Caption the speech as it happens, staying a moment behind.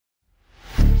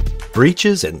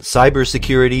Breaches and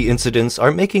cybersecurity incidents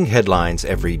are making headlines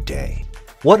every day.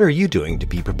 What are you doing to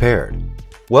be prepared?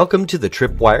 Welcome to the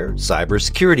Tripwire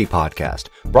Cybersecurity Podcast,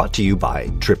 brought to you by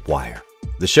Tripwire,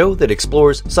 the show that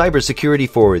explores cybersecurity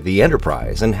for the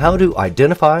enterprise and how to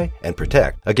identify and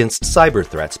protect against cyber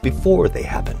threats before they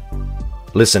happen.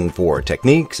 Listen for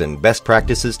techniques and best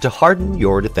practices to harden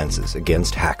your defenses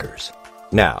against hackers.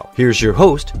 Now, here's your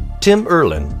host, Tim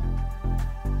Erlin.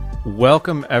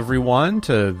 Welcome, everyone,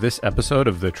 to this episode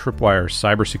of the Tripwire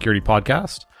Cybersecurity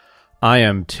Podcast. I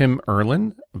am Tim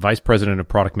Erlin, Vice President of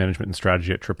Product Management and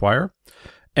Strategy at Tripwire.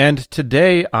 And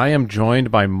today I am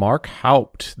joined by Mark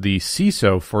Houpt, the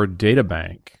CISO for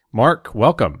Databank. Mark,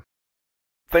 welcome.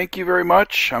 Thank you very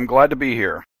much. I'm glad to be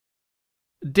here.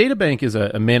 Databank is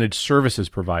a managed services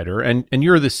provider, and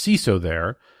you're the CISO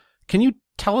there. Can you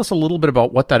tell us a little bit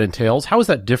about what that entails? How is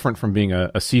that different from being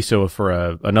a CISO for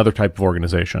another type of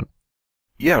organization?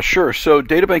 Yeah, sure. So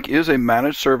Databank is a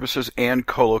managed services and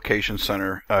co-location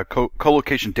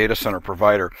data center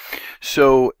provider.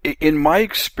 So in my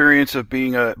experience of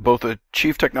being both a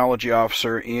chief technology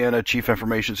officer and a chief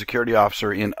information security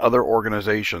officer in other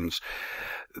organizations,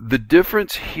 the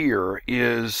difference here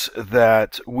is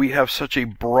that we have such a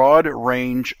broad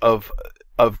range of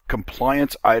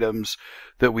compliance items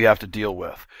that we have to deal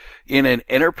with. In an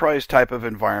enterprise type of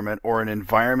environment or an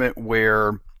environment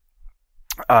where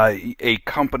a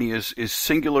company is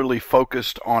singularly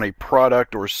focused on a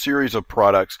product or a series of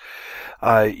products,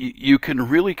 you can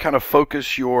really kind of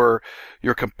focus your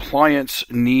compliance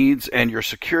needs and your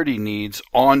security needs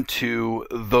onto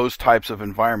those types of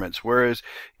environments. Whereas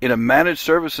in a managed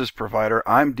services provider,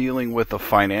 I'm dealing with the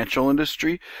financial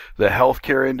industry, the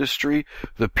healthcare industry,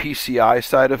 the PCI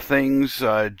side of things,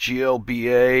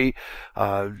 GLBA,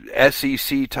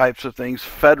 SEC types of things,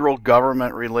 federal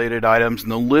government related items,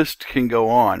 and the list can go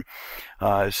on.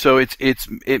 So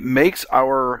it makes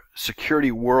our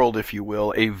security world, if you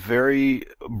will, a very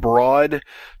broad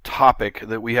topic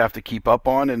that we have to keep up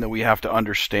on and that we have to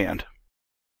understand.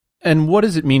 And what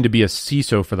does it mean to be a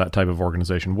CISO for that type of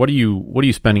organization? What are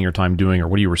you spending your time doing, or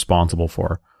what are you responsible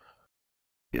for?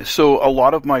 So a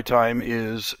lot of my time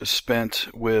is spent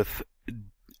with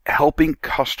helping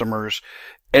customers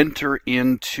enter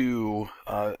into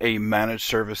a managed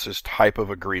services type of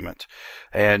agreement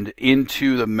and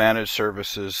into the managed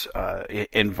services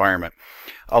environment.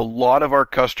 A lot of our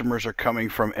customers are coming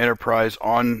from enterprise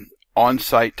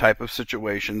on-site type of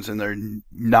situations, and they're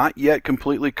not yet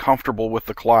completely comfortable with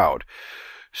the cloud.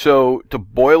 So to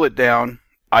boil it down,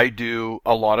 I do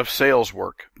a lot of sales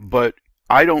work, but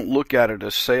I don't look at it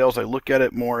as sales. I look at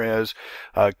it more as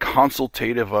a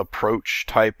consultative approach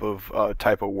type of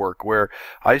work, where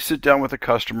I sit down with the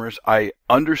customers, I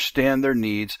understand their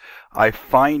needs, I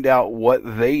find out what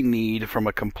they need from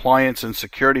a compliance and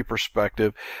security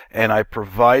perspective, and I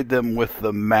provide them with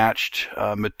the matched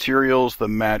materials, the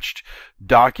matched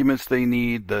documents they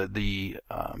need, the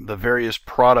various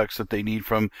products that they need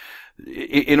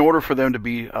in order for them to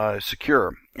be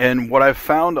secure. And what I've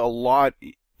found a lot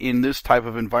in this type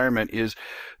of environment is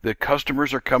that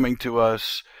customers are coming to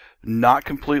us not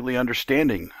completely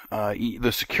understanding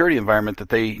the security environment that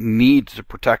they need to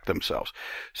protect themselves.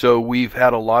 So we've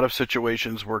had a lot of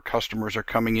situations where customers are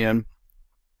coming in,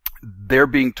 they're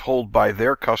being told by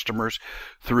their customers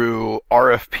through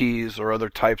RFPs or other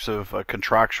types of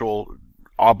contractual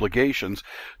obligations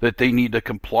that they need to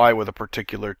comply with a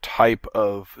particular type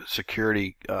of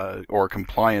security or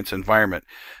compliance environment.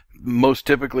 Most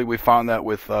typically, we found that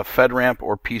with FedRAMP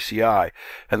or PCI,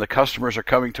 and the customers are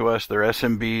coming to us, they're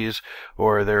SMBs,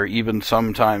 or they're even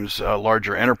sometimes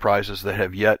larger enterprises that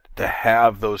have yet to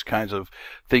have those kinds of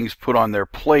things put on their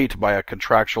plate by a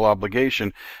contractual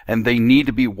obligation, and they need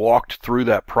to be walked through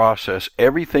that process.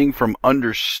 Everything from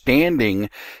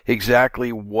understanding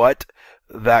exactly what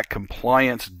that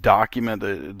compliance document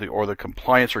or the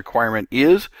compliance requirement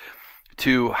is,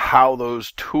 to how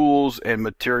those tools and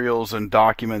materials and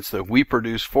documents that we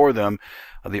produce for them,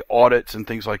 the audits and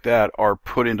things like that, are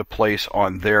put into place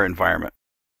on their environment.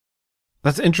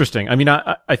 That's interesting. I mean,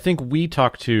 I think we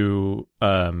talk to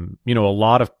a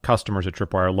lot of customers at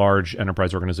Tripwire, large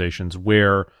enterprise organizations,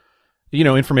 where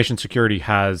information security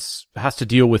has to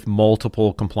deal with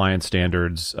multiple compliance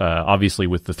standards, obviously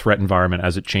with the threat environment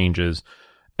as it changes.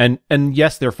 And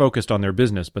yes, they're focused on their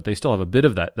business, but they still have a bit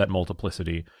of that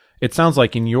multiplicity. It sounds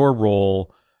like in your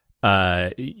role,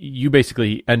 you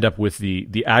basically end up with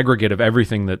the aggregate of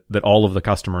everything that all of the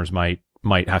customers might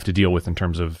have to deal with in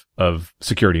terms of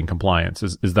security and compliance.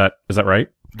 Is that right?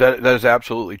 That is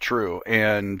absolutely true.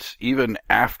 And even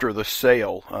after the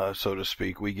sale, so to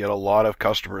speak, we get a lot of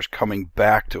customers coming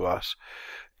back to us.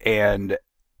 And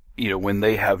when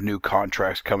they have new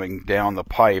contracts coming down the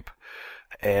pipe,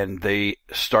 and they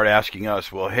start asking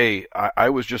us, well, hey, I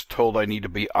was just told I need to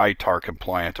be ITAR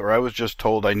compliant, or I was just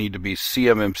told I need to be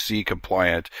CMMC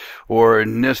compliant, or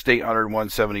NIST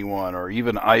 800-171, or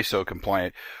even ISO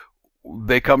compliant.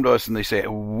 They come to us and they say,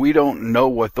 we don't know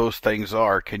what those things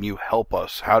are. Can you help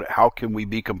us? How can we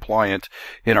be compliant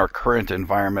in our current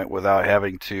environment without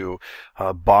having to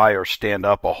buy or stand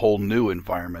up a whole new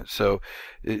environment? So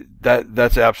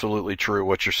that's absolutely true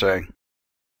what you're saying.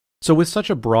 So with such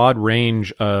a broad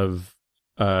range of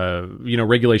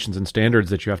regulations and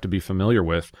standards that you have to be familiar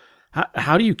with,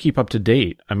 how do you keep up to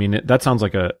date? I mean, that sounds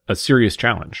like a serious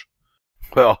challenge.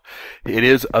 Well, it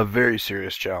is a very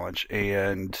serious challenge,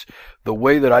 and the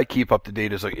way that I keep up to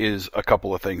date is a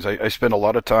couple of things. I spend a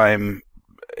lot of time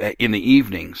in the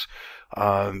evenings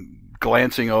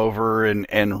glancing over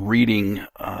and reading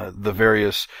the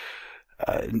various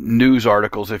news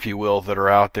articles, if you will, that are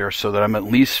out there, so that I'm at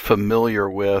least familiar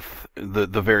with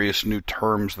the various new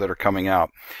terms that are coming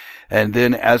out. And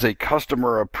then as a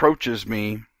customer approaches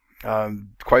me,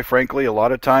 quite frankly, a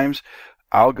lot of times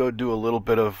I'll go do a little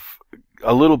bit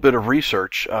of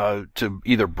research to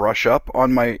either brush up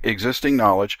on my existing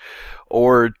knowledge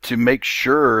or to make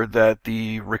sure that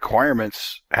the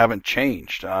requirements haven't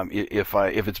changed if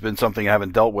it's been something I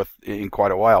haven't dealt with in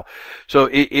quite a while. So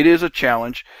it is a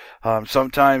challenge.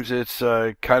 Sometimes it's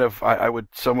kind of, I would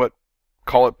somewhat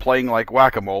call it playing like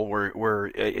whack-a-mole,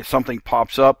 where if something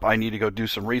pops up, I need to go do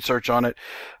some research on it.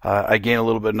 I gain a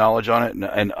little bit of knowledge on it,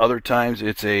 and other times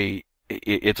it's a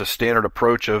standard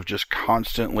approach of just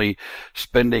constantly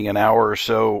spending an hour or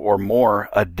so or more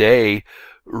a day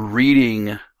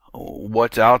reading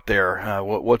what's out there,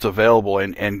 what's available,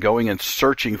 and going and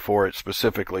searching for it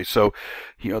specifically. So,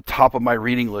 top of my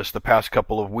reading list the past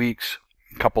couple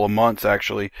of months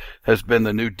actually, has been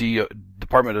the new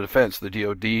Department of Defense, the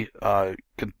DoD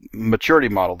maturity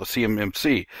model, the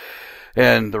CMMC.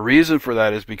 And the reason for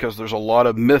that is because there's a lot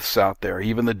of myths out there.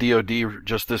 Even the DoD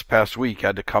just this past week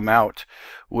had to come out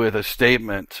with a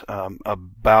statement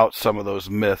about some of those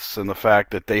myths and the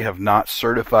fact that they have not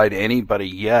certified anybody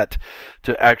yet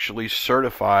to actually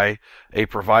certify a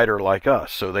provider like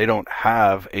us. So they don't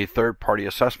have a third-party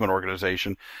assessment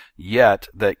organization yet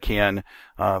that can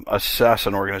assess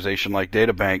an organization like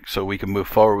Databank so we can move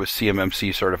forward with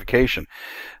CMMC certification.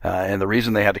 And the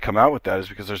reason they had to come out with that is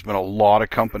because there's been a lot of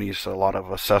companies, a lot of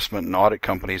assessment and audit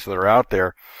companies that are out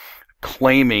there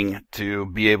claiming to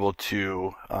be able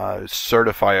to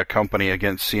certify a company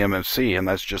against CMMC, and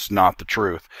that's just not the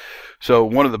truth. So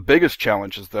one of the biggest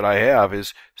challenges that I have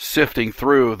is sifting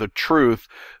through the truth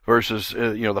versus,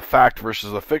 the fact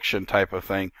versus the fiction type of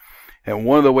thing. And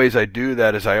one of the ways I do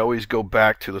that is I always go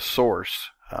back to the source.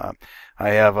 I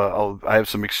have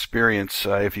some experience,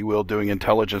 if you will, doing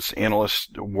intelligence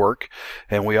analyst work,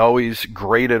 and we always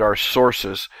graded our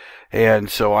sources. And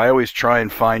so I always try and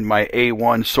find my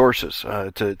A1 sources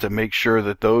to make sure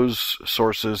that those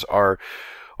sources are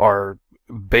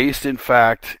based in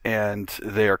fact, and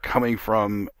they are coming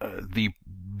from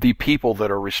the people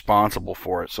that are responsible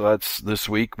for it. So that's this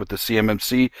week with the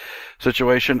CMMC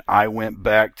situation. I went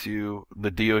back to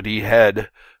the DoD head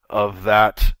of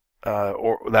that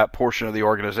or that portion of the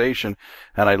organization,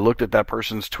 and I looked at that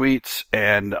person's tweets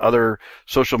and other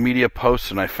social media posts,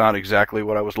 and I found exactly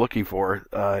what I was looking for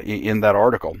in that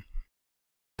article.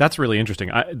 That's really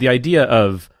interesting. The idea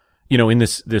of, in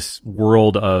this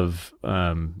world of,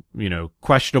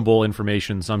 questionable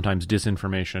information, sometimes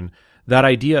disinformation, that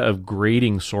idea of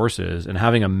grading sources and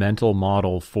having a mental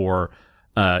model for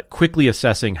quickly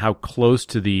assessing how close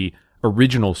to the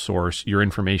original source your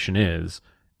information is,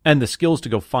 and the skills to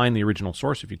go find the original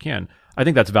source if you can. I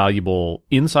think that's valuable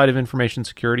inside of information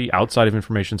security, outside of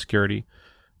information security.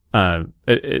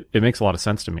 It makes a lot of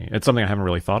sense to me. It's something I haven't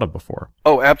really thought of before.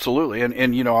 Oh, absolutely.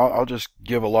 And I'll just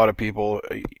give a lot of people,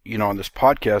 on this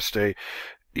podcast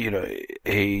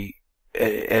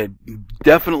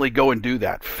definitely go and do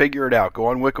that. Figure it out. Go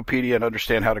on Wikipedia and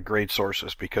understand how to grade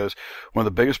sources, because one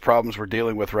of the biggest problems we're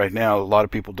dealing with right now, a lot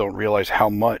of people don't realize how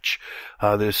much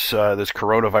this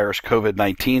coronavirus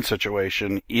COVID-19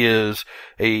 situation is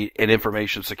an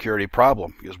information security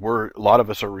problem, because a lot of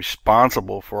us are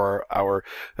responsible for our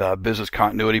business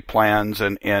continuity plans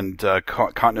and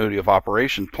continuity of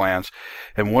operation plans.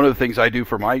 And one of the things I do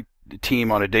for my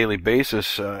team on a daily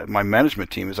basis, my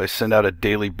management team, is I send out a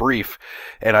daily brief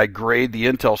and I grade the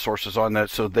intel sources on that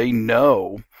so they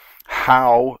know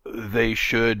how they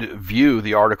should view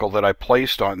the article that I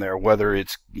placed on there, whether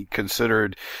it's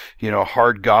considered,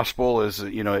 hard gospel as,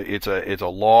 it's a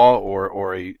law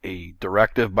or a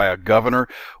directive by a governor,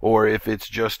 or if it's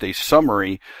just a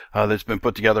summary that's been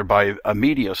put together by a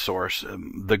media source.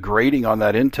 The grading on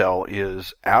that intel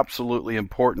is absolutely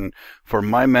important for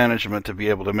my management to be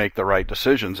able to make the right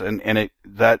decisions. And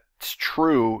that's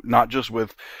true not just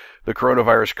with the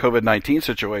coronavirus COVID-19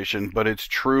 situation, but it's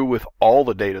true with all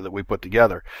the data that we put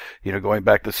together. Going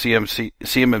back to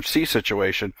CMMC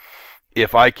situation,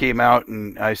 if I came out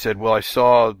and I said, well, I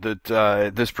saw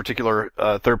that this particular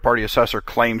third-party assessor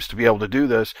claims to be able to do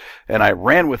this, and I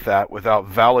ran with that without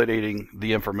validating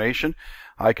the information,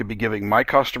 I could be giving my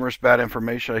customers bad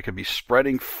information. I could be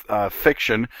spreading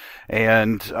fiction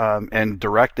and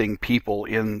directing people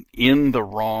in the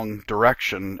wrong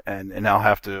direction, and now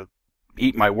have to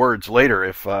eat my words later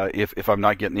if I'm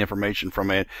not getting the information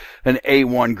from an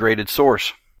A1 graded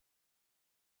source.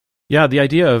 Yeah, the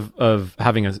idea of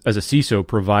having as a CISO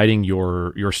providing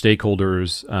your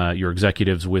stakeholders, your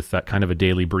executives with that kind of a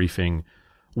daily briefing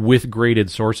with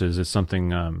graded sources is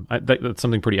something that's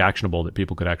something pretty actionable that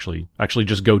people could actually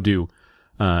just go do,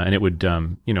 and it would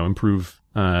improve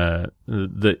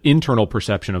the internal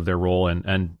perception of their role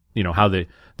and how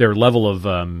their level of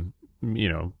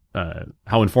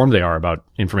how informed they are about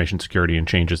information security and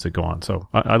changes that go on. So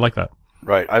I like that.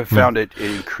 Right. I've found it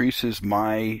increases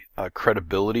my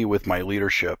credibility with my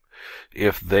leadership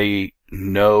if they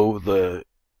know the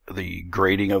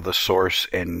grading of the source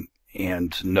and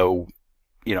know,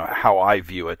 how I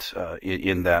view it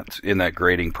in that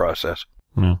grading process.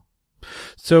 Yeah.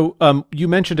 So you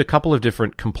mentioned a couple of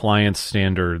different compliance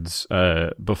standards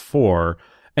before.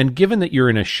 And given that you're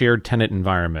in a shared tenant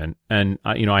environment, and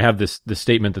I have this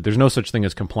statement that there's no such thing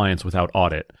as compliance without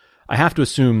audit, I have to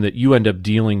assume that you end up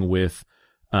dealing with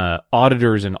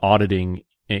auditors and auditing,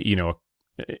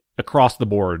 across the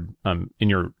board in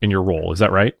your role. Is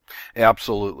that right?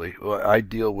 Absolutely. Well, I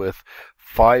deal with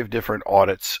 5 different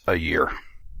audits a year.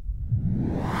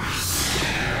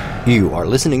 You are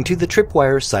listening to the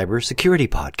Tripwire Cybersecurity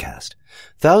Podcast.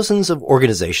 Thousands of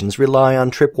organizations rely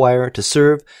on Tripwire to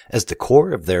serve as the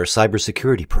core of their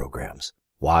cybersecurity programs.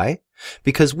 Why?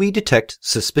 Because we detect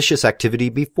suspicious activity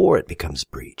before it becomes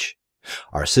breach.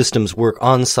 Our systems work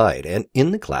on-site and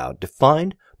in the cloud to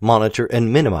find, monitor,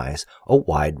 and minimize a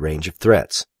wide range of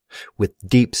threats. With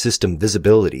deep system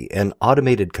visibility and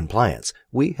automated compliance,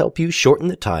 we help you shorten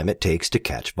the time it takes to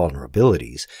catch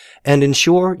vulnerabilities and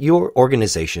ensure your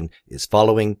organization is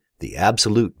following the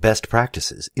absolute best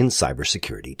practices in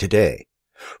cybersecurity today.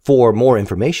 For more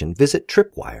information, visit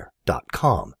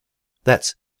tripwire.com.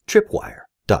 That's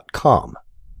tripwire.com.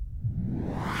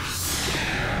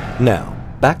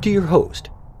 Now, back to your host,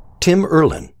 Tim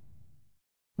Erlin.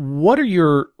 What's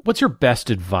your best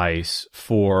advice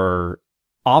for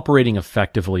operating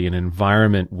effectively in an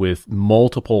environment with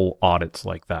multiple audits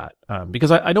like that? Because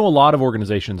I know a lot of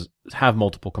organizations have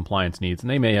multiple compliance needs, and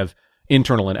they may have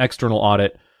internal and external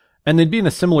audit, and they'd be in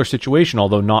a similar situation,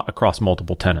 although not across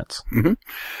multiple tenants. Mm-hmm.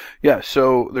 Yeah,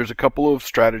 so there's a couple of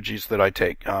strategies that I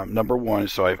take. Number one,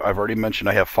 so I've already mentioned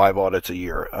I have 5 audits a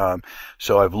year.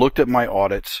 So I've looked at my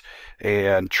audits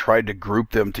and tried to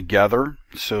group them together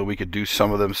so we could do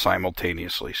some of them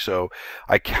simultaneously. So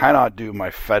I cannot do my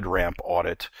FedRAMP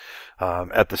audit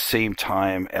at the same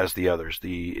time as the others.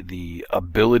 The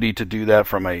ability to do that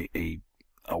from a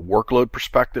workload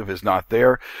perspective is not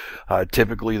there.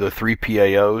 Typically, the 3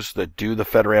 PAOs that do the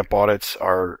FedRAMP audits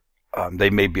are they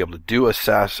may be able to do an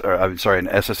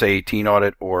SSA 18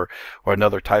 audit or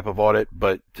another type of audit,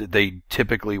 but they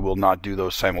typically will not do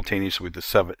those simultaneously with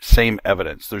the same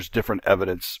evidence. There's different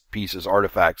evidence pieces,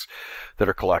 artifacts that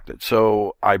are collected.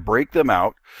 So I break them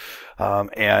out,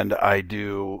 and I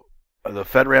do the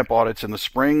FedRAMP audits in the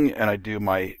spring, and I do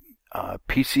my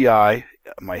PCI,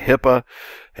 my HIPAA,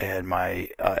 and my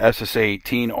SSA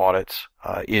 18 audits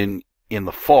in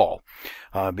the fall.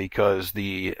 Because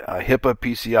the HIPAA,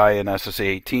 PCI, and SSA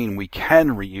 18, we can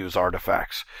reuse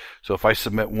artifacts. So if I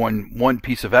submit one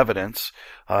piece of evidence,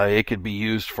 it could be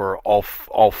used for all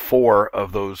 4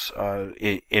 of those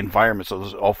environments,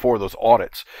 all 4 of those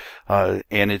audits,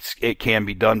 and it can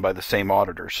be done by the same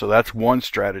auditor. So that's one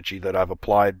strategy that I've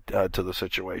applied to the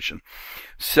situation.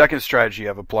 Second strategy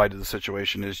I've applied to the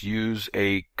situation is use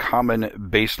a common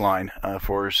baseline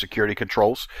for security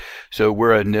controls. So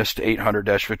we're a NIST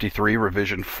 800-53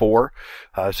 revision 4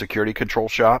 security control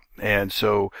shop, and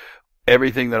so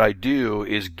everything that I do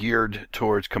is geared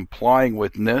towards complying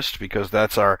with NIST because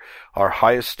that's our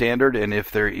highest standard. And if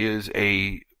there is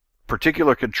a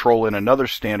particular control in another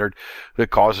standard that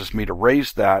causes me to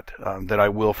raise that, that I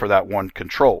will for that one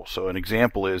control. So an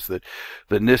example is that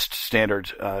the NIST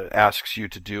standard asks you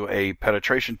to do a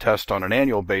penetration test on an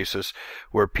annual basis,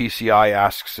 where PCI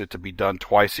asks it to be done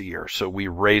twice a year. So we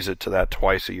raise it to that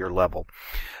twice a year level.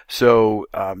 So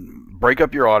break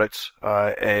up your audits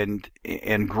and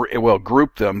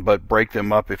group them, but break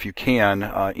them up if you can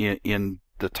in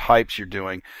the types you're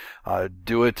doing.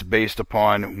 Do it based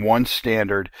upon one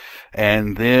standard,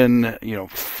 and then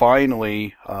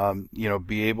finally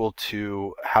be able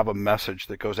to have a message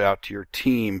that goes out to your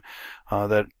team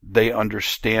that they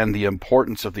understand the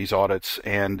importance of these audits,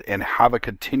 and have a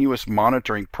continuous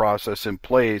monitoring process in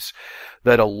place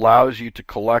that allows you to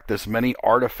collect as many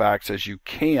artifacts as you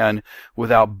can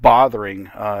without bothering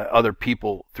other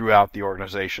people throughout the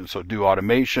organization. So do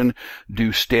automation,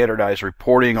 do standardized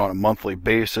reporting on a monthly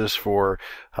basis for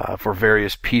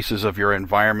various pieces of your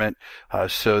environment,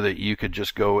 so that you could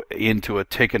just go into a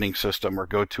ticketing system or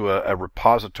go to a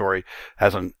repository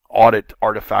as an audit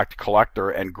artifact collector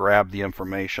and grab the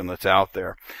information that's out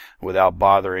there without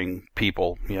bothering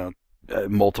people,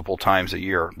 multiple times a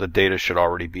year. The data should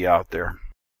already be out there.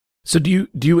 So do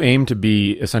you aim to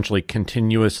be essentially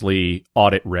continuously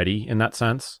audit ready in that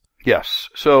sense? Yes.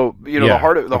 So, the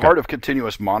heart of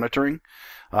continuous monitoring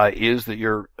is that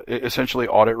you're essentially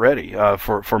audit ready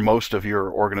for most of your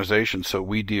organization. So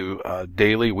we do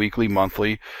daily, weekly,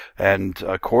 monthly, and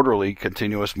quarterly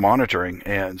continuous monitoring.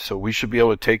 And so we should be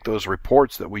able to take those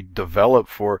reports that we develop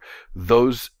for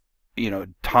those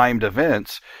timed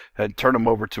events and turn them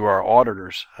over to our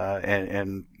auditors,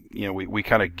 and we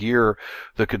kind of gear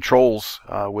the controls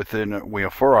within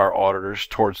for our auditors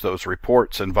towards those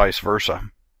reports and vice versa.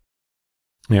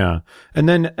 Yeah. And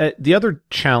then the other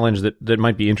challenge that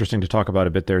might be interesting to talk about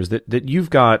a bit there is that you've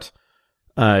got,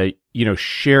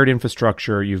 shared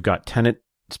infrastructure, you've got tenant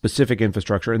specific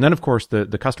infrastructure, and then of course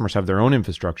the customers have their own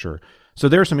infrastructure. So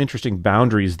there are some interesting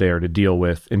boundaries there to deal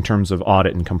with in terms of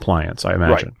audit and compliance, I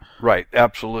imagine. Right.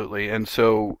 Absolutely. And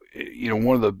so,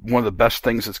 one of the best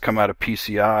things that's come out of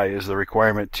PCI is the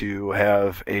requirement to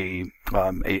have a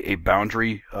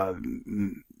boundary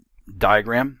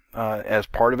diagram as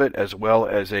part of it, as well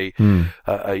as a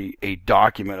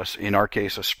document, in our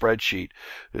case a spreadsheet,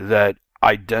 that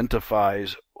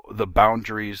identifies the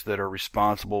boundaries that are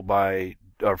responsible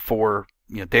for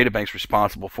Databank's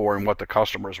responsible for, and what the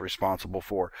customer is responsible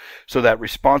for. So that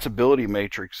responsibility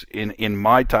matrix in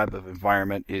my type of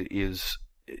environment is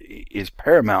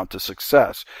paramount to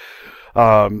success.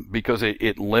 Because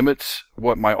it limits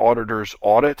what my auditors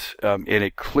audit, and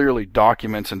it clearly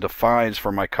documents and defines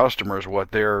for my customers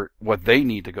what they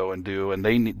need to go and do, and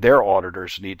their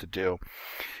auditors need to do.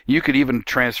 You could even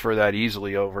transfer that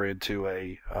easily over into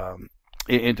an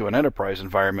enterprise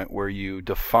environment, where you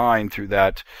define through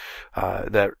that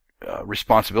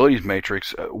responsibilities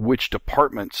matrix which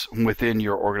departments within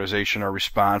your organization are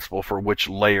responsible for which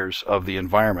layers of the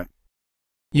environment.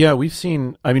 Yeah, we've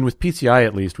seen, with PCI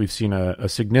at least, we've seen a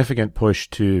significant push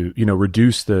to,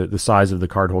 reduce the size of the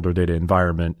cardholder data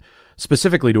environment,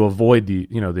 specifically to avoid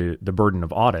the burden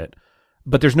of audit.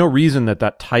 But there's no reason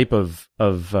that type of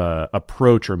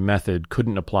approach or method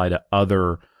couldn't apply to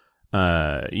other,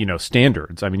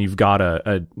 standards. You've got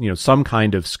some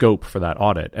kind of scope for that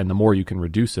audit, and the more you can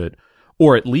reduce it,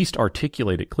 or at least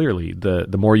articulate it clearly,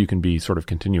 the more you can be sort of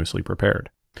continuously prepared.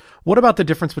 What about the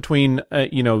difference between,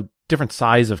 different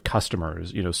size of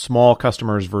customers, small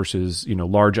customers versus,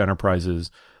 large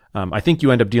enterprises? I think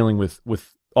you end up dealing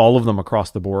with all of them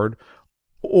across the board.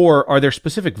 Or are there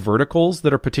specific verticals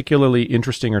that are particularly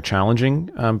interesting or challenging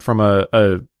from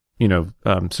a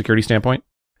security standpoint?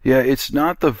 Yeah, it's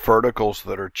not the verticals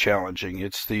that are challenging.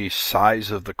 It's the size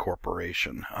of the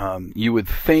corporation. You would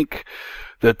think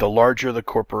that the larger the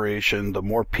corporation, the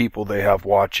more people they have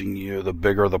watching you, the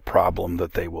bigger the problem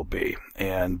that they will be.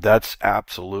 And that's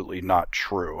absolutely not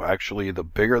true. Actually, the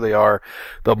bigger they are,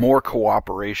 the more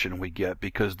cooperation we get,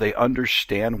 because they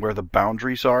understand where the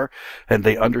boundaries are, and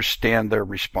they understand their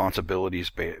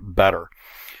responsibilities better.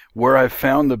 Where I've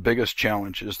found the biggest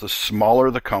challenge is the smaller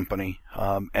the company,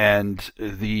 and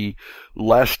the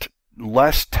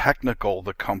less technical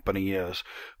the company is,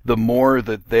 the more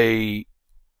that they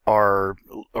are,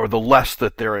 or the less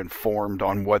that they're informed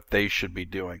on what they should be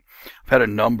doing. I've had a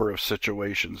number of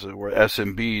situations where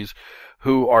SMBs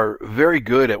who are very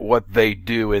good at what they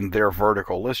do in their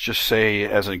vertical, let's just say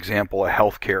as an example, a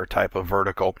healthcare type of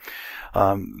vertical,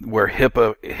 where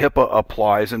HIPAA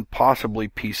applies, and possibly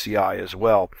PCI as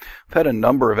well. I've had a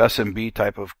number of SMB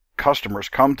type of customers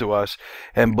come to us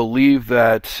and believe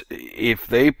that if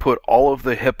they put all of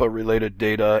the HIPAA related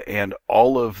data and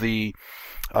all of the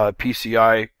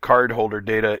PCI cardholder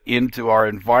data into our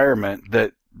environment,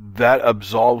 that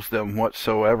absolves them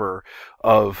whatsoever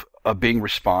of being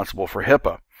responsible for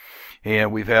HIPAA.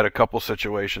 And we've had a couple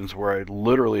situations where I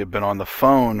literally have been on the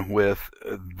phone with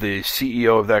the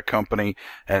CEO of that company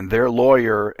and their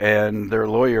lawyer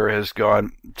has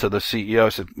gone to the CEO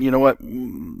and said, you know what,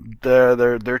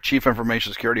 their chief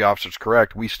information security officer is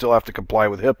correct. We still have to comply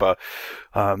with HIPAA.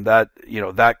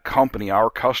 That company,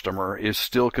 our customer, is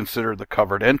still considered the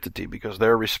covered entity because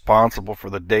they're responsible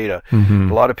for the data. Mm-hmm.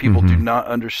 A lot of people Mm-hmm. do not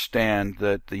understand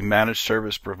that the managed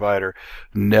service provider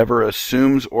never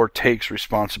assumes or takes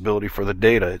responsibility for the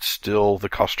data. It's still the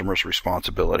customer's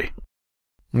responsibility.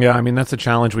 Yeah, I mean, that's a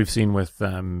challenge we've seen with,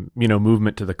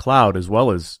 movement to the cloud as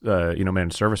well as,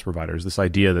 managed service providers. This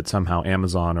idea that somehow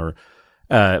Amazon or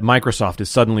Microsoft is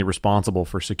suddenly responsible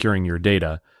for securing your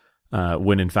data,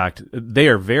 when in fact they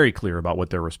are very clear about what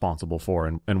they're responsible for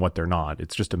and what they're not.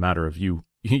 It's just a matter of you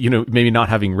maybe not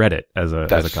having read it as a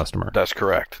customer. That's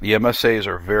correct. The MSAs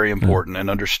are very important, and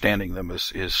understanding them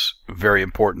is very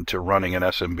important to running an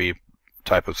SMB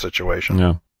type of situation.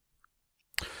 Yeah.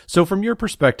 So from your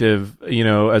perspective,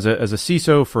 as a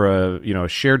CISO for a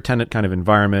shared tenant kind of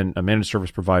environment, a managed service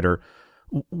provider,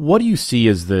 what do you see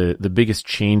as the biggest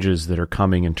changes that are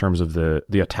coming in terms of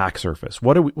the attack surface?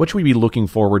 What should we be looking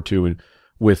forward to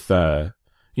with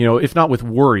if not with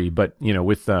worry, but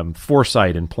with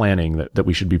foresight and planning that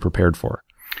we should be prepared for?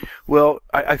 Well,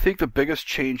 I think the biggest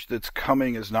change that's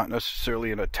coming is not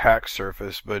necessarily an attack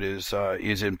surface, but is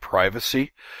in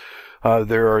privacy.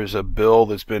 There is a bill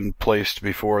that's been placed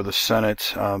before the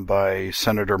Senate by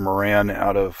Senator Moran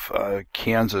out of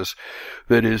Kansas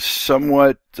that is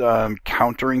somewhat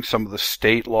countering some of the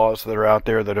state laws that are out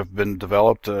there that have been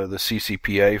developed, the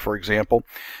CCPA, for example,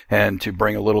 and to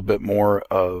bring a little bit more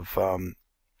of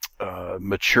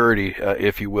maturity,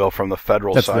 if you will, from the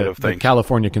federal side of things. The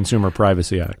California Consumer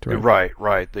Privacy Act, right?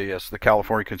 Right. The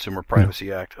California Consumer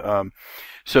Privacy Act.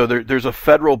 So there's a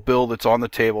federal bill that's on the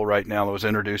table right now that was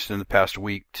introduced in the past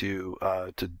week to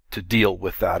deal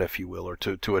with that, if you will, or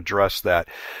to address that.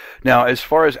 Now, as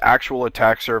far as actual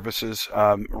attack surfaces,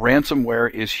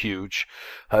 ransomware is huge.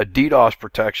 DDoS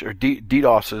protection, or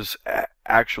DDoSs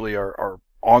actually are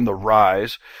on the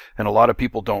rise, and a lot of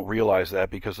people don't realize that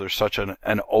because there's such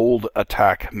an old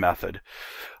attack method.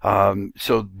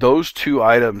 So those two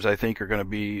items, I think, are going to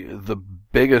be the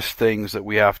biggest things that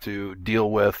we have to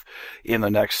deal with in the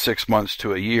next 6 months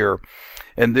to a year.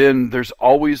 And then there's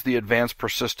always the advanced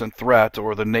persistent threat,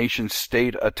 or the nation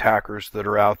state attackers that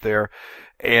are out there.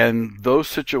 And those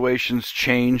situations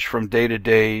change from day to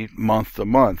day, month to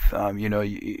month.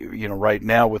 Right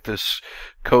now with this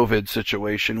COVID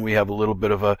situation, we have a little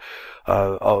bit of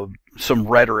some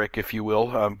rhetoric, if you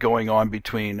will, going on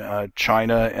between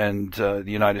China and the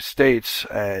United States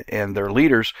and their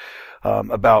leaders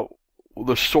about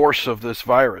the source of this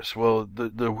virus. Well,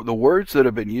 the words that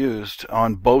have been used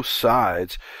on both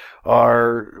sides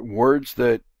are words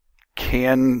that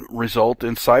can result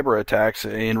in cyber attacks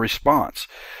in response.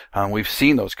 We've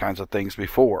seen those kinds of things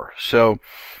before. So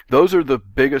those are the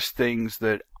biggest things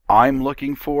that I'm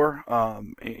looking for,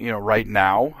 right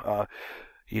now.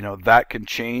 That can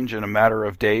change in a matter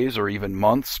of days or even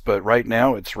months, but right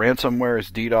now it's ransomware,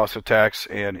 it's DDoS attacks,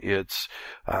 and it's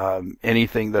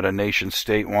anything that a nation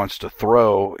state wants to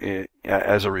throw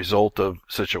as a result of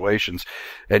situations.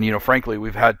 And, frankly,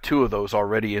 we've had two of those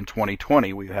already in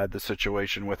 2020. We've had the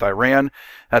situation with Iran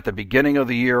at the beginning of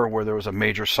the year where there was a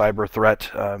major cyber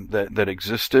threat that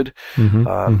existed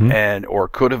or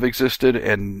could have existed,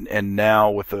 and now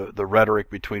with the rhetoric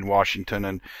between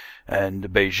Washington and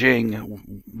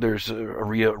Beijing, there's a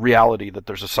reality that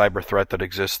there's a cyber threat that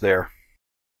exists there.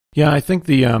 Yeah, I think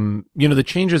the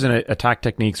changes in attack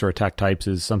techniques or attack types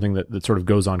is something that sort of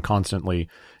goes on constantly.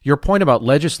 Your point about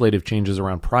legislative changes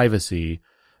around privacy,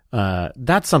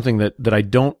 that's something that I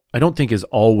don't think is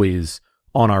always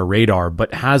on our radar,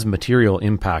 but has material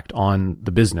impact on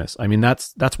the business. I mean,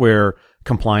 that's where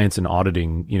compliance and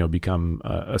auditing, become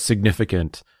a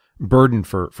significant burden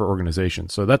for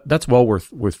organizations. So that's well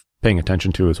worth paying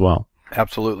attention to as well.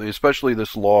 Absolutely. Especially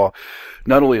this law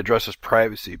not only addresses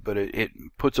privacy, but it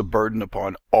puts a burden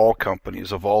upon all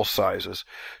companies of all sizes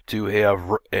to have,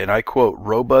 and I quote,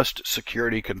 robust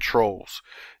security controls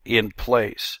in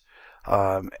place.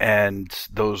 And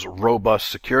those robust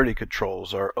security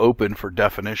controls are open for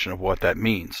definition of what that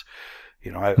means.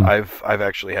 I've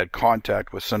actually had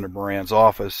contact with Senator Moran's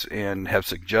office and have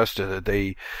suggested that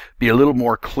they be a little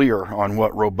more clear on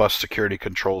what robust security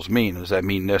controls mean. Does that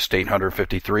mean NIST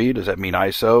 853? Does that mean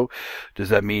ISO? Does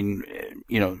that mean,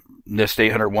 NIST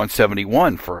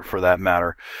 800-171 for that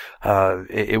matter?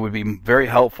 It would be very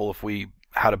helpful if we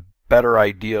had a better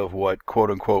idea of what quote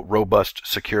unquote robust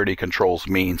security controls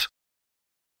means.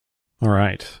 All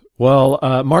right. Well,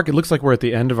 Mark, it looks like we're at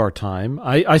the end of our time.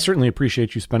 I certainly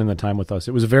appreciate you spending the time with us.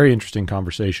 It was a very interesting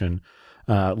conversation.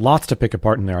 Lots to pick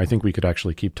apart in there. I think we could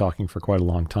actually keep talking for quite a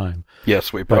long time.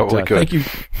 Yes, we probably could.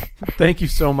 Thank you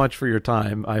so much for your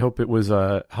time. I hope it was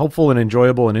helpful and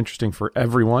enjoyable and interesting for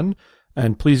everyone.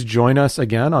 And please join us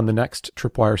again on the next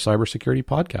Tripwire Cybersecurity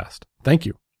podcast. Thank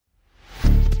you.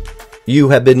 You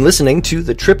have been listening to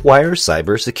the Tripwire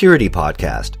Cybersecurity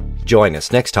Podcast. Join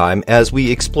us next time as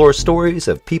we explore stories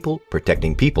of people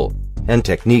protecting people and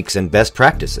techniques and best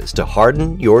practices to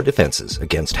harden your defenses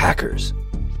against hackers.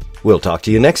 We'll talk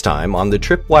to you next time on the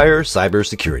Tripwire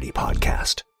Cybersecurity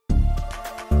Podcast.